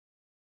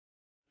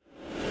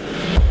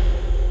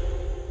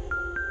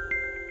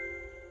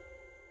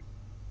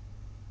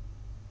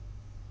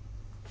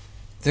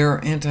There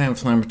are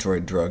anti-inflammatory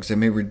drugs that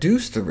may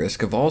reduce the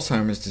risk of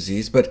Alzheimer's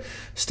disease, but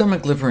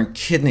stomach, liver, and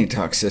kidney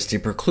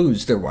toxicity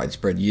precludes their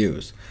widespread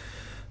use.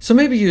 So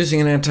maybe using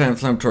an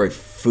anti-inflammatory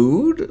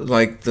food,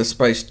 like the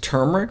spice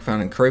turmeric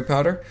found in curry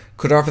powder,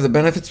 could offer the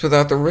benefits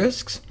without the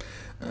risks?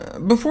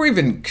 Before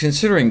even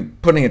considering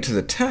putting it to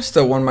the test,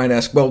 though, one might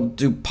ask, well,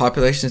 do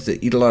populations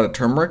that eat a lot of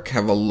turmeric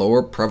have a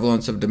lower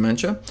prevalence of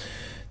dementia?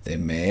 They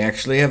may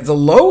actually have the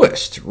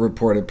lowest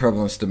reported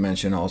prevalence of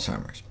dementia in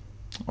Alzheimer's.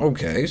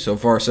 OK, so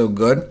far so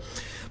good,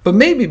 but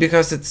maybe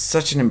because it's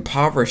such an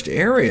impoverished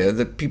area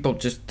that people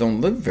just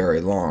don't live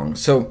very long.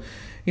 So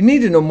you need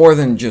to know more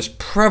than just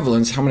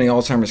prevalence, how many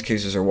Alzheimer's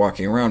cases are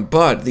walking around,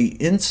 but the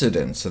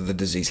incidence of the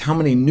disease, how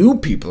many new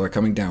people are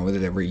coming down with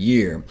it every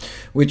year,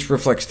 which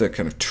reflects the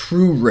kind of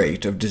true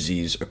rate of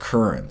disease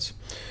occurrence.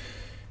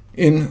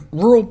 In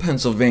rural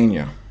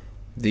Pennsylvania,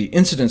 the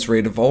incidence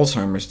rate of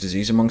Alzheimer's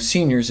disease among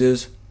seniors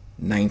is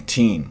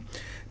 19.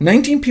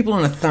 19 people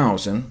in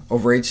 1,000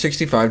 over age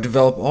 65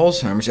 develop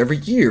Alzheimer's every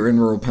year in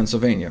rural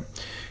Pennsylvania.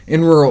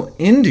 In rural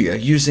India,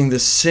 using the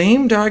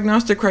same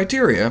diagnostic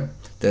criteria,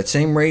 that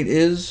same rate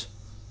is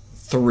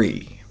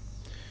 3,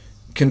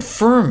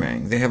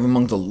 confirming they have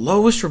among the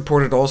lowest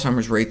reported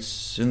Alzheimer's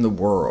rates in the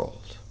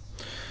world.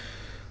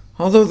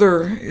 Although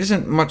there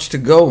isn't much to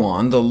go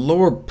on, the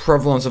lower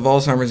prevalence of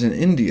Alzheimer's in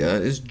India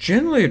is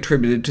generally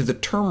attributed to the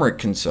turmeric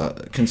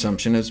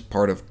consumption as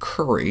part of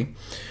curry,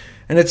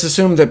 and it's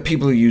assumed that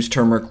people who use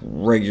turmeric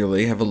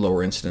regularly have a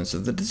lower incidence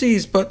of the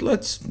disease, but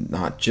let's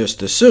not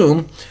just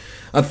assume.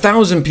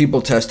 1,000 people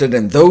tested,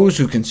 and those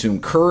who consume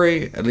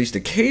curry, at least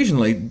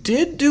occasionally,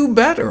 did do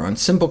better on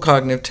simple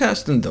cognitive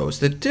tests than those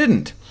that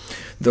didn't.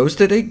 Those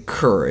that ate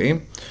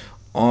curry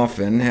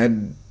often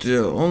had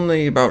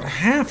only about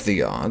half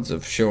the odds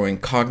of showing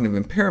cognitive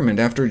impairment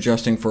after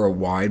adjusting for a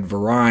wide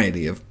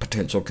variety of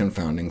potential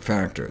confounding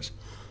factors.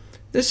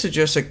 This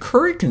suggests that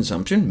curry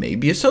consumption may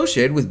be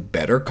associated with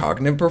better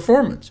cognitive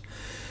performance.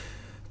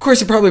 Of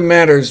course, it probably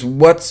matters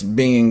what's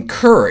being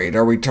curried.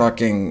 Are we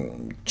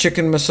talking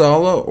chicken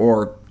masala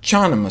or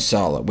chana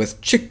masala,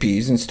 with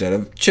chickpeas instead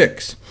of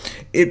chicks?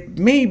 It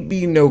may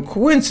be no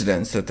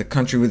coincidence that the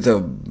country with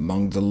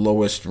among the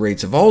lowest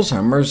rates of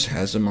Alzheimer's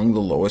has among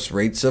the lowest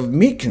rates of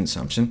meat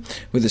consumption,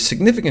 with a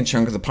significant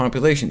chunk of the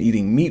population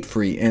eating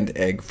meat-free and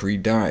egg-free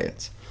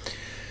diets.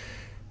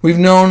 We've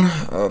known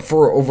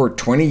for over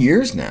 20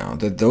 years now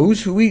that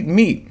those who eat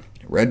meat,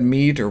 red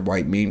meat or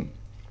white meat,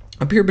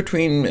 appear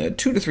between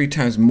 2 to 3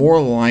 times more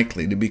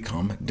likely to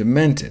become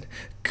demented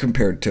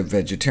compared to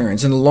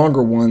vegetarians, and the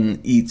longer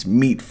one eats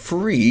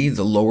meat-free,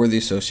 the lower the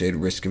associated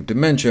risk of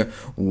dementia,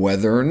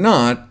 whether or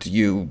not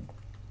you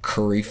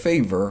curry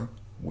favor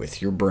with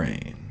your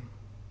brain.